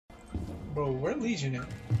Bro, where Legion at?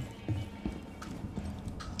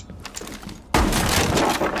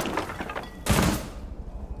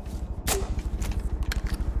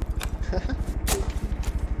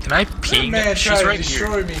 Can I ping? That man She's tried right to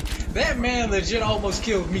destroy here. me. That man legit almost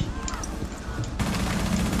killed me.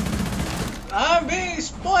 I'm being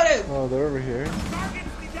spotted! Oh, they're over here.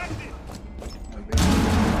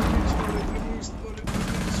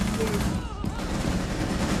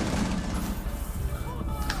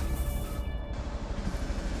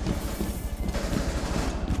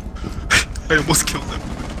 I almost killed him.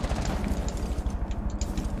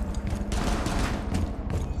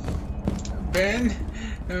 Ben,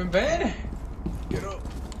 get up.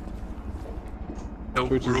 No,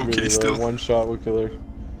 Which we're is okay really still. low. One shot will kill her.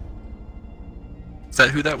 Is that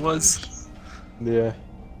who that was? Yeah.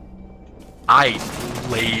 I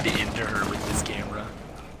laid into her with this camera.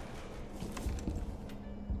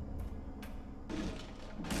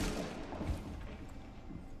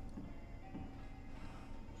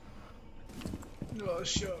 Oh,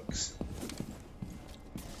 shucks.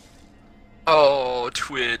 Oh,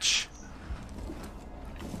 Twitch.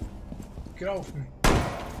 Get off me.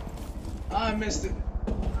 I missed it.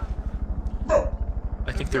 Bro.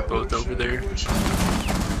 I think they're both over there.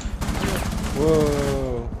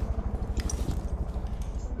 Whoa.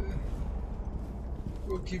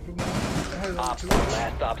 We'll keep him Op 4,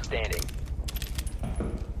 last stop standing.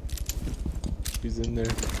 He's in there.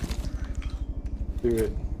 Do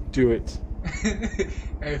it. Do it.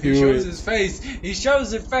 Hey, if he shows his face, he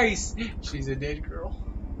shows his face. She's a dead girl.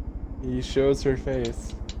 He shows her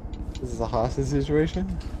face. This is a hostage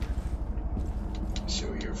situation?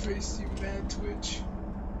 Show your face, you mad Twitch.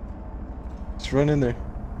 Just run in there.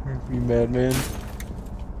 You madman.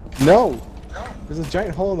 No! There's a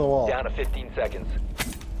giant hole in the wall. Down to 15 seconds.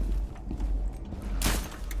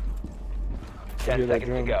 I 10 hear that seconds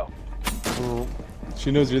to drum. go. Oh, she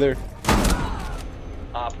knows you're there.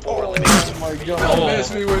 Op 4 eliminated. Oh my god. Don't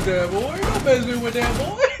mess me with that boy. Don't mess me with that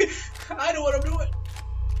boy. I know what I'm doing.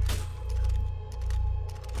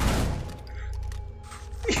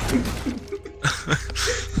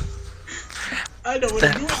 I know what I'm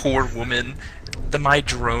That doing. poor woman. My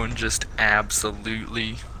drone just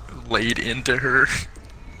absolutely laid into her.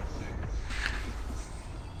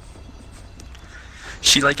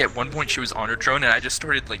 She, like, at one point she was on her drone and I just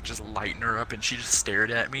started, like, just lighting her up and she just stared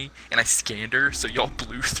at me and I scanned her, so y'all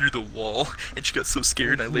blew through the wall and she got so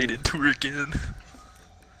scared and I laid into her again.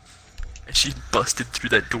 And she busted through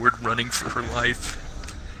that door running for her life.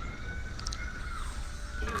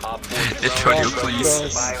 Op 4 Antonio, drone please.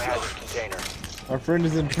 biohazard container. Our friend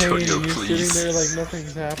is in pain Antonio, and you're please. sitting there like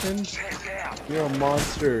nothing's happened? You're a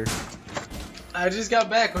monster. I just got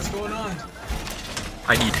back. What's going on?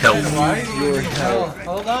 I need help. Man, why do you Your need help?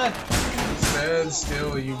 Hold on. Stand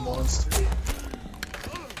still, you monster.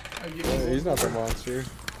 I give you He's not the monster.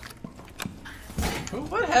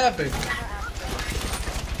 What happened?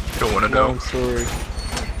 Don't want to Long know. story.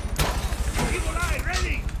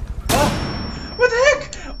 Oh! What the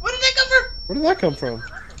heck? Where did that come from? Where did that come from?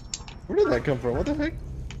 Where did that come from? What the heck?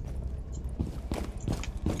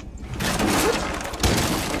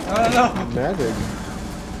 I don't know. Magic.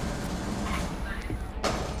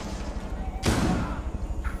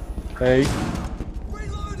 Hey.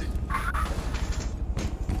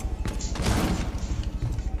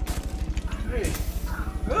 Hey.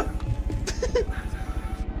 Huh?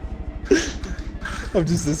 I'm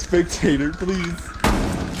just a spectator, please.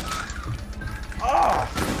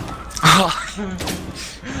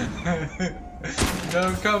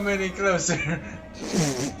 Don't come any closer.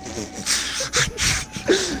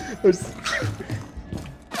 There's-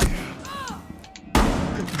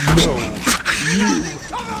 No.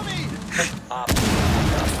 Op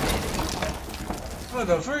What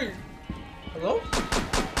the freak? Hello?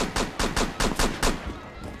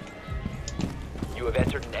 You have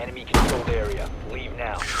entered an enemy controlled area. Leave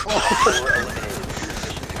now. Op 4 eliminated.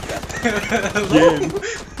 Mission successful.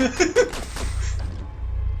 Hello?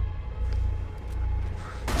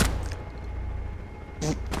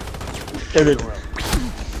 And then,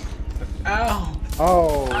 Ow.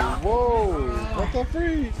 oh, whoa, what the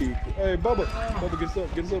freak? Hey, Bubba, Bubba, get us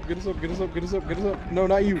up, get us up, get us up, get us up, get us up, get us up. No,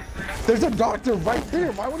 not you. There's a doctor right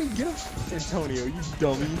there. Why would he get up? Antonio, you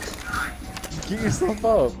dummy. Get yourself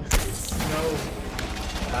up. No.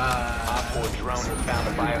 Op 4 drone has found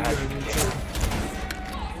a biohazard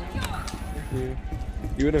container.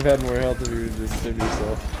 You would have had more health if you would have just saved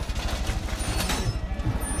yourself.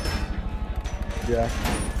 Yeah.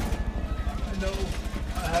 I know.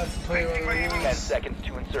 I have to play by the 10 rules. seconds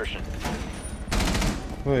to insertion.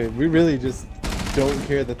 Wait, we really just don't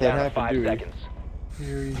care that Down to happened, 5 do we? seconds.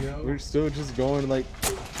 Here you go. We're still just going like.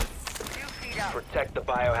 Protect the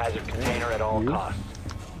biohazard container at all costs.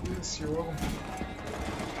 Yes, you're welcome.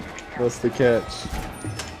 What's the catch?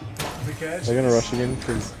 The catch. They're gonna rush again,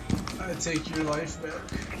 cause. I take your life back.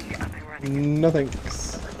 No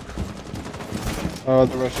thanks. Oh,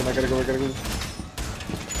 they're rushing. I gotta go.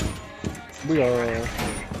 We are.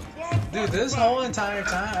 Dude, this whole entire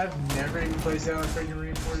time, I've never even placed down a freaking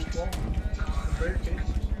reinforced wall. Barricade.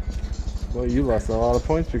 Well, you lost a lot of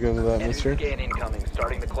points because of that, Enemy mister. scan incoming.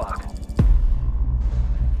 Starting the clock.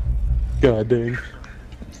 God dang.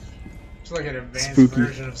 It's like an advanced Spooky.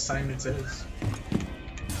 version of Simon Says.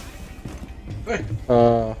 Hey. Don't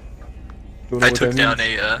know I what took that down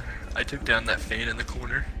means. I took down that fan in the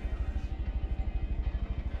corner.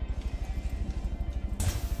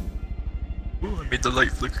 Ooh, I made the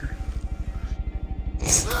light flicker.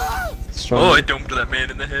 Strong. Oh, I domed that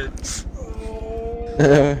man in the head.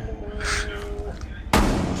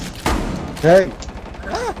 Hey!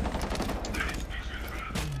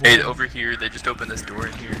 Hey, over here, they just opened this door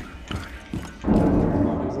in here.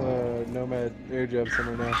 There's a nomad air job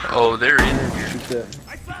somewhere now. Oh, they're in here. Shoot that.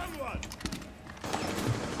 I found one!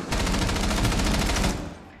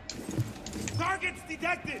 Targets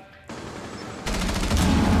detected!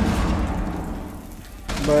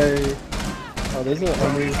 Oh, there's an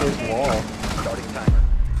unreinforced wall. Starting timer.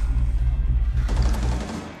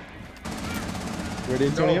 Ready,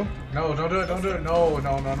 Antonio? No, don't do it, don't do it. No.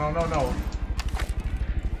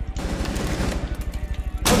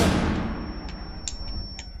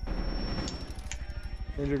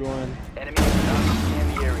 Ninja going. Enemy has not scanned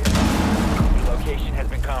the area. Your location has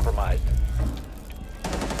been compromised.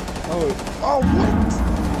 Oh, what?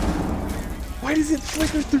 Why does it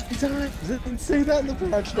flicker 3 times? It didn't say that in the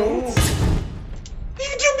patch notes.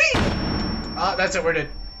 You do me! Ah, that's it, we're dead.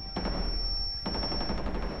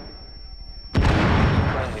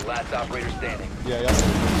 Friendly, last operator standing. Yeah.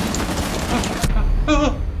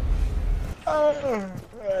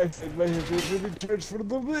 I said my hip is really charged for a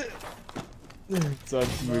little bit. So I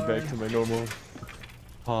have to move back to my normal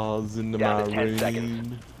pause into Down my to 10 seconds.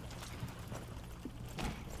 rain.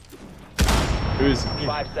 Who is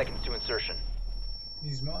 5 seconds to insertion.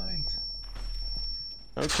 He's mine.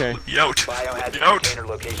 Okay. Let me out. Biohazard Let me out. container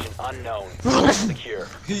location unknown. Secure.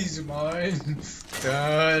 He's mine.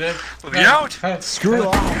 Da-da. Let me out. Screw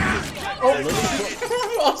off.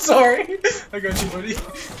 Oh, I'm sorry. I got you, buddy.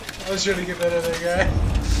 I was trying to get that other guy.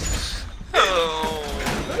 Oh.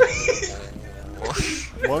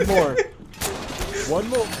 One more.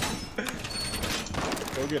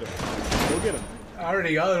 Go get him. I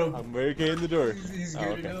already got him. I'm barricading the door. He's Oh,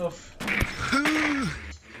 good okay. enough.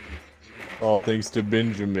 All thanks to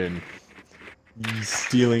Benjamin. He's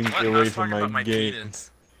stealing What? I away was from talking about my game.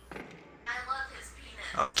 penis.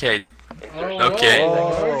 Okay. Oh, Okay.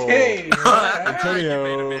 whoa, okay. Antonio, You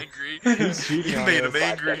made him angry. he's cheating You on made us. him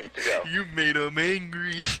angry. 5 seconds to go. You made him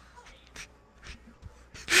angry.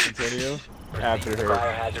 Antonio, after her.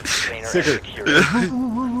 Biohazard container Sicker. secure.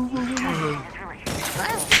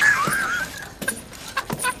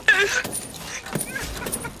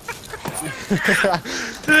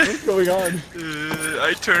 What's going on?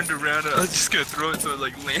 I turned around and I was just gonna throw it so it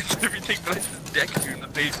like lands and everything, but I just decked you in the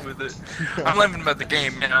face with it. I'm laughing about the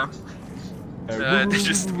game now. They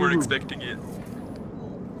just weren't expecting it.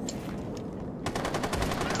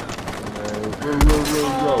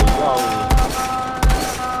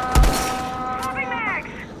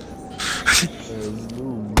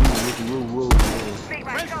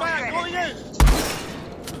 Red flag going in!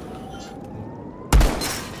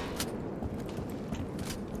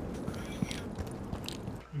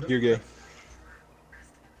 You're gay.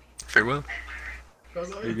 Farewell.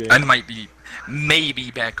 You're gay. I might be,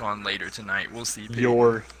 maybe back on later tonight. We'll see. baby.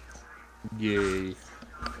 You're gay.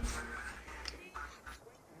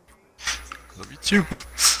 Love you too.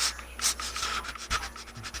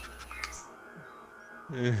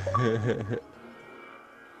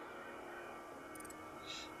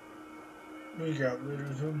 We got rid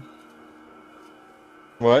of him.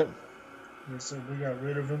 What? We said we got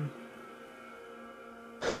rid of him.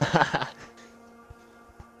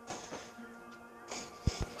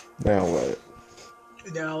 Now what?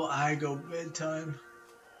 Now I go bedtime.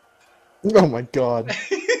 Oh my god.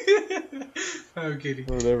 I'm kidding.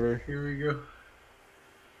 Whatever. Here we go.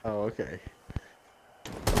 Oh, okay.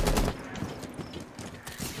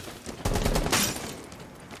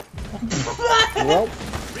 Well,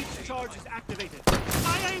 Breach charge is activated.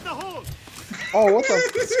 Fire in the hole! oh, what the?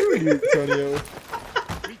 Screw you, Antonio.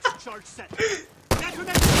 Breach charge set.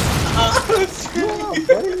 Detonate! Come on,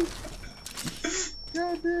 buddy.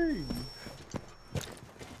 God dang.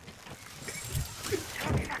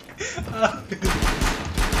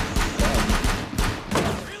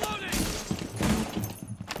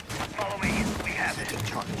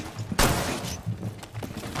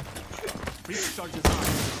 Breach charges on.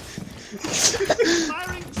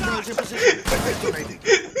 Firing charge. in position. Activating.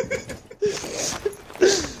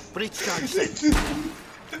 Breach charge set.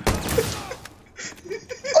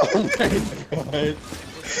 Oh my god.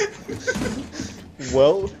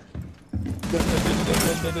 Well.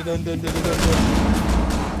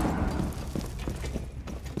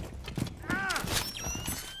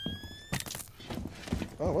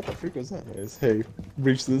 Oh, what the freak was that noise? Hey,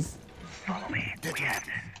 reach this. Follow me. We have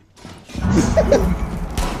this.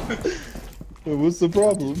 What's the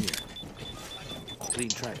problem? Clean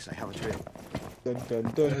tracks. I have a trail. Dun, dun,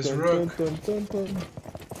 dun, There's dun, Rook. dun, dun, dun, dun.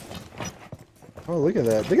 Oh, look at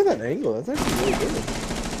that. Look at that angle. That's actually really good.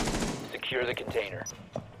 Secure the container.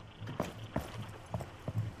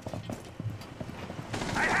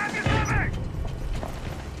 I have you covered.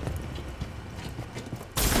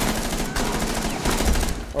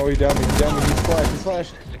 Oh, he downed me. He downed me. He's flashed. He's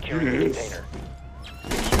flashed. Secure the container.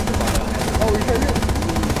 Oh, he's right here.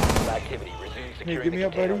 Activity. Resume Hey, securing give me the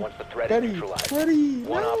up, container buddy. once the threat Buddy. is neutralized. Buddy.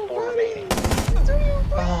 One No, op 4 buddy. remaining.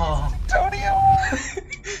 Oh. Oh,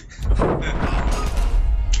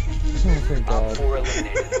 thank Op God. 4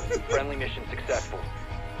 eliminated. Friendly mission successful.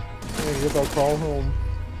 I guess I'll crawl home.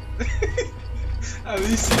 At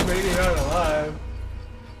least you made it out alive.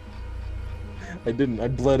 I didn't. I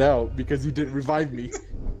bled out because you didn't revive me.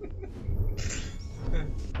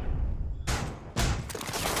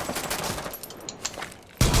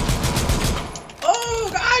 Oh,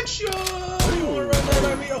 gotcha! You wanna run that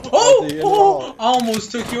at me? That's the end Oh! of Oh! all. I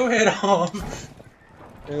almost took your head off.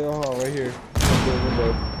 In the hall, right here. In the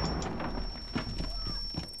window.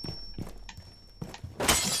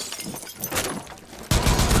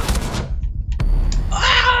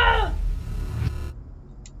 Ah!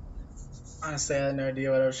 Honestly, I had no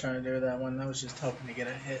idea what I was trying to do with that one. I was just hoping to get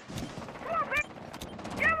a hit.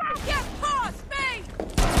 Get past me!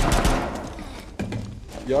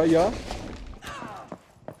 Yeah, yeah.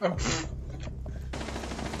 Oh, pfft.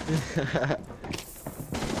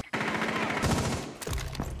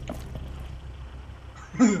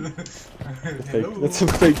 That's a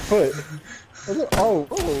fake foot. Oh,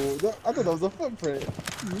 I thought that was a footprint.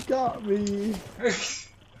 You got me.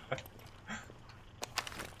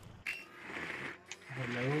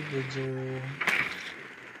 Hello, Vigil.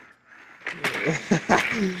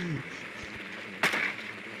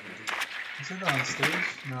 Is it on stage?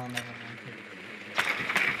 No, no, no, no.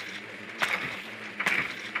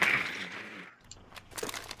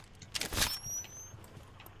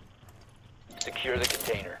 Secure the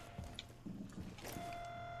container.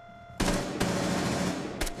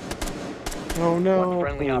 Oh no. One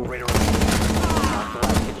friendly operator remaining.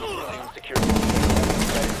 Resume security.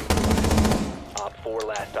 Op 4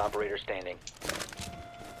 last operator standing.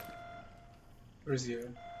 Where's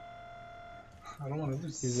you? I don't want to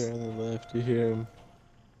lose. He's there on the left. You hear him.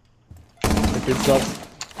 Okay, stop.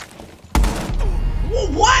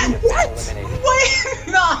 What? Eliminated. Wait!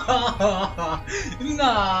 Nah!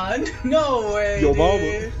 Nah! No way! Yo,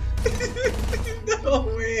 dude. No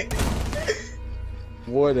way!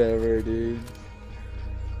 Whatever, dude.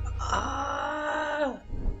 Ah!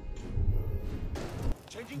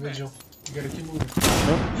 Vigil, you gotta keep moving.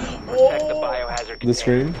 Protect the biohazard The container.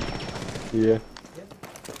 screen? Yeah.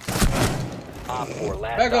 Op 4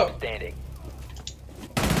 last Back stop up. standing.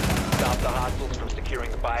 Stop the hostiles from securing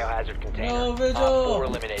the biohazard container. No, Vigil. Op 4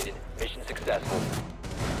 eliminated. Mission successful.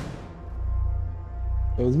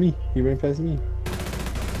 That was me. He ran past me.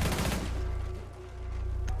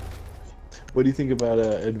 What do you think about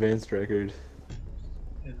advanced record?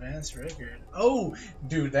 Advanced record. Oh,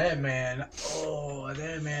 dude, that man. Oh,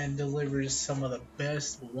 that man delivers some of the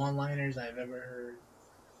best one-liners I've ever heard.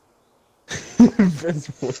 Best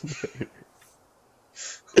one.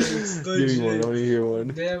 It's Give me one. I legit. want to hear one.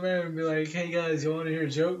 That man would be like, "Hey guys, you want to hear a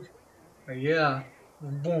joke?" Like, yeah.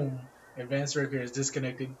 Boom. Advanced record is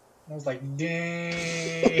disconnected. I was like,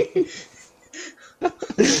 dang.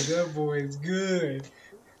 That boy is good.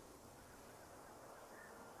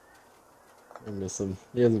 I miss him.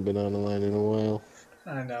 He hasn't been on the line in a while.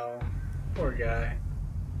 I know. Poor guy.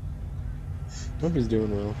 Hope he's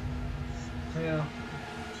doing well. Yeah.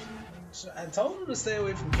 I told him to stay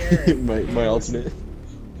away from Karen. my alternate.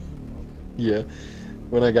 Yeah.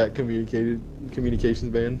 When I got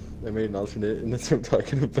communications banned, I made an alternate, and that's what I'm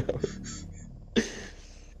talking about.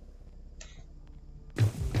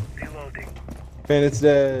 Reloading. Fan, it's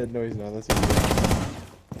dead. No, he's not. That's what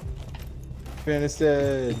Fan, it's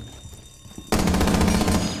dead.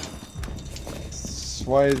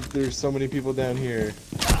 why there's so many people down here.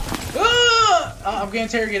 I'm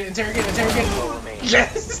getting interrogated.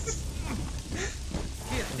 Yes!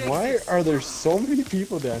 Why are there so many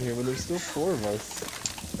people down here when there's still 4 of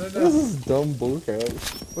us? No, What no. is this dumb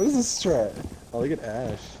bullcrap? What is this strat? Oh, look at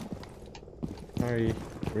Ash. Sorry,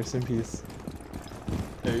 rest in peace.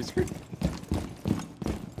 Hey, screw.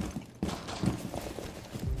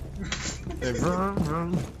 Hey, vroom,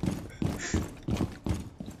 vroom.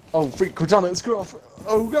 Oh, freak, Cortana, screw off.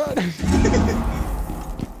 Oh, God.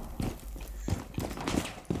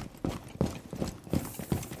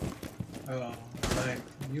 Oh, like,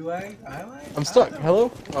 you lag? I lag? I'm stuck.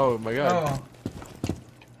 Hello? Oh, my God. Oh.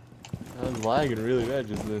 I was lagging really bad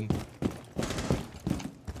just then.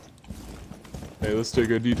 Hey, let's take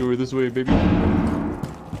a detour this way, baby.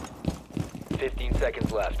 15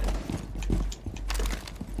 seconds left.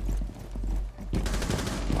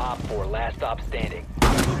 Op 4, last stop standing.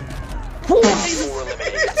 Op 4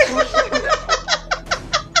 eliminated.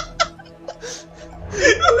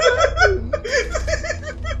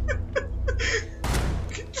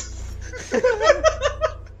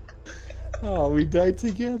 Oh, we died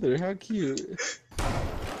together. How cute.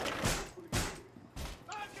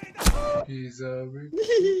 He's group.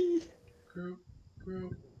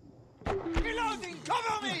 Reloading!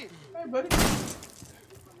 Cover me! Hey, buddy.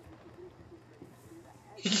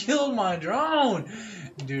 He killed my drone!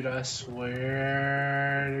 Dude, I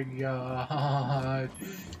swear to God.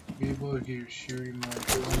 People keep shooting my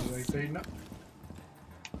drone like they know.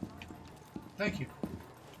 Thank you.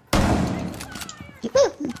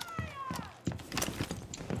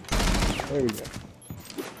 There we go.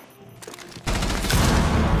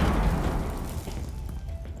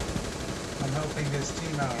 I'm helping this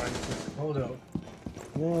team out right quick. Hold up.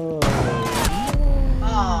 No.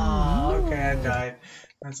 Oh, okay, I died.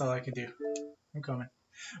 That's all I can do. I'm coming.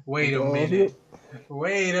 Wait a Oh, minute.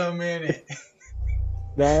 Wait a minute.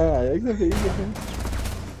 Nah, except for you.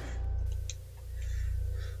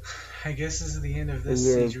 I guess this is the end of this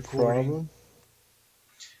Is there siege a recording. problem?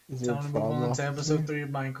 Is there Time a to move problem? on to episode 3 of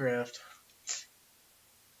Minecraft.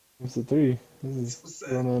 Episode 3. This So is sad.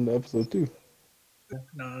 going on to episode 2.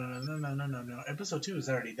 No. Episode 2 is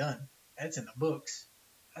already done. That's in the books.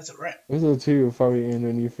 That's a wrap. Episode 2 will probably end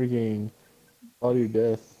when you freaking fall to your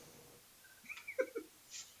death.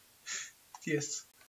 Yes.